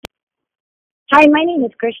Hi, my name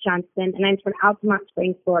is Chris Johnston, and I'm from Altamonte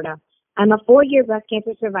Springs, Florida. I'm a 4-year breast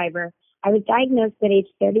cancer survivor. I was diagnosed at age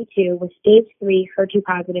 32 with stage 3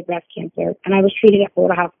 HER2-positive breast cancer, and I was treated at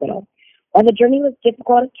Florida Hospital. While the journey was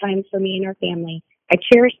difficult at times for me and our family, I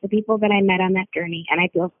cherish the people that I met on that journey, and I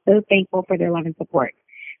feel so thankful for their love and support.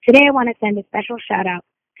 Today, I want to send a special shout-out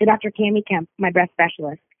to Dr. Tammy Kemp, my breast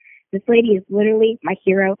specialist. This lady is literally my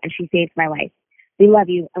hero, and she saved my life. We love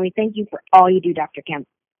you, and we thank you for all you do, Dr. Kemp.